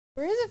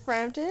Where is it,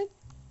 Frampton?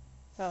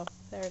 Oh,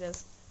 there it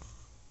is.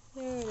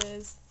 There it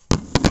is.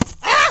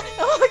 Ah!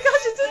 Oh my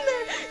gosh, it's in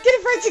there! Get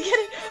it, Frampton, get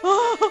it!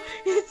 Oh,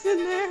 it's in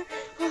there!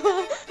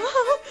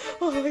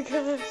 Oh my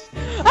gosh.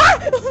 Ah!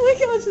 Oh my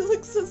gosh, it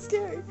looks so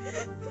scary.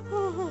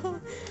 Oh.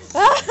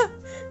 Ah!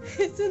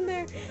 It's in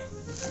there.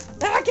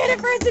 Ah, get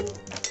it, Frampton!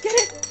 Get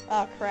it!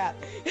 Oh crap.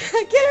 Get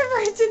it,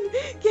 Frampton!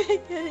 Get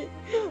it!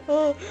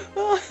 Oh,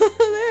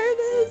 there it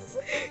is!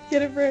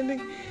 Get it,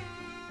 Frampton.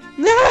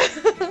 No!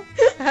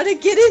 How did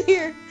it get in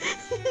here?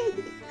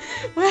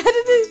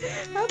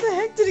 How the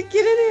heck did it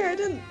get in here? I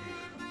didn't,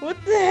 what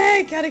the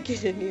heck? How'd it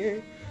get in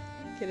here?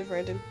 Get it,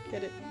 Frampton,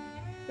 get it.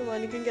 Come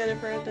on, you can get it,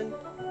 Frampton.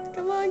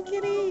 Come on,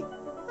 kitty.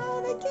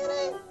 Oh, they get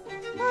it.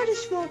 Oh, the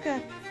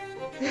schmoka.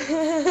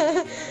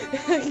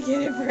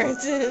 Get it,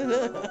 Frampton.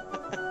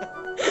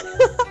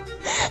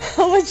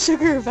 How much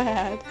sugar have I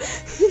had?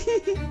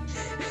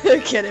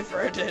 Get it,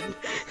 Frampton.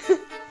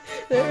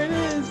 There it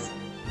is.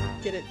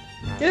 Get it.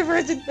 Get it,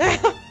 Frampton!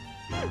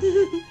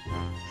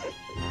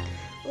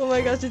 Oh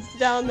my gosh, it's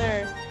down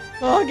there.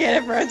 Oh, get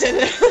it, Frampton!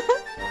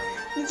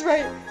 It's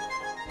right.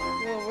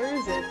 Oh, where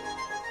is it?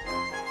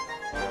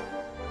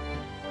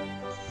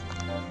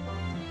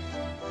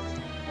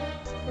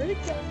 Where'd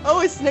it go?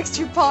 Oh, it's next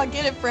to your paw.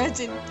 Get it,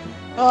 Frampton!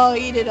 Oh,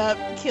 eat it up.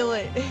 Kill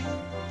it.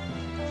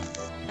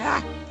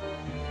 Ah!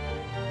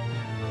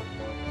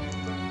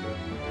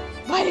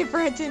 Bite it,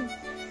 Frampton!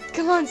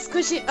 Come on,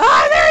 squish it.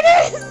 Ah, there it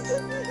is!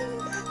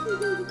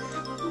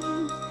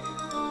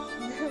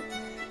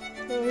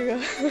 Oh my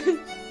god.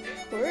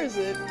 Where is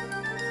it?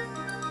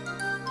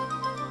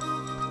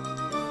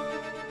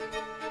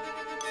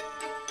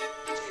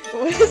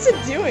 What is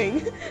it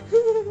doing?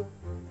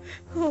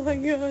 Oh my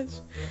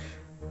gosh.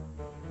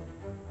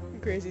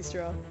 Crazy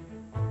straw.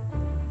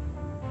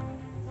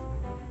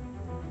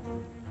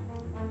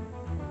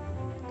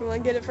 Come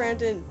on, get it,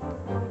 Frampton.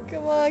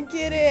 Come on,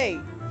 kitty.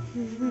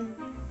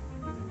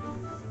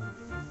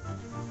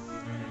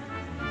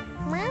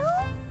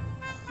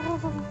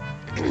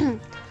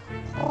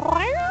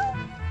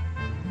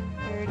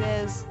 There it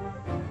is.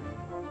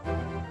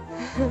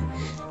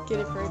 Get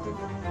it, Frampton.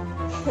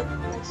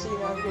 Actually,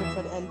 now I'm gonna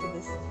put an end to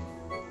this.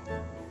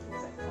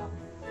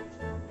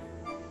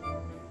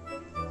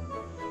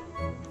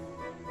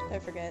 I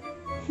forget.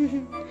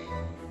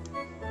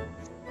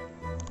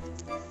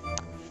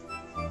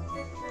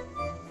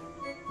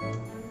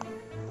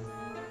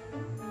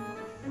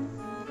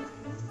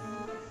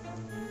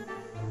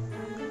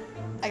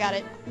 I got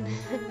it.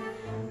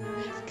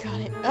 I've got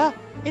it. Ah!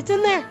 It's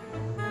in there!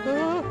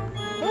 Ah!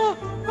 Ah!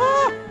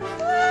 Ah!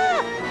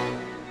 Ah!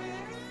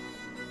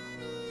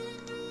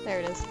 There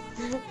it is.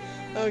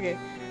 Okay.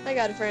 I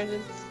got it,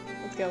 Frampton.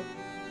 Let's go.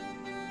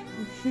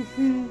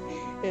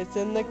 It's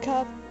in the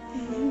cup.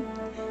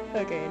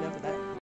 Okay, enough of that.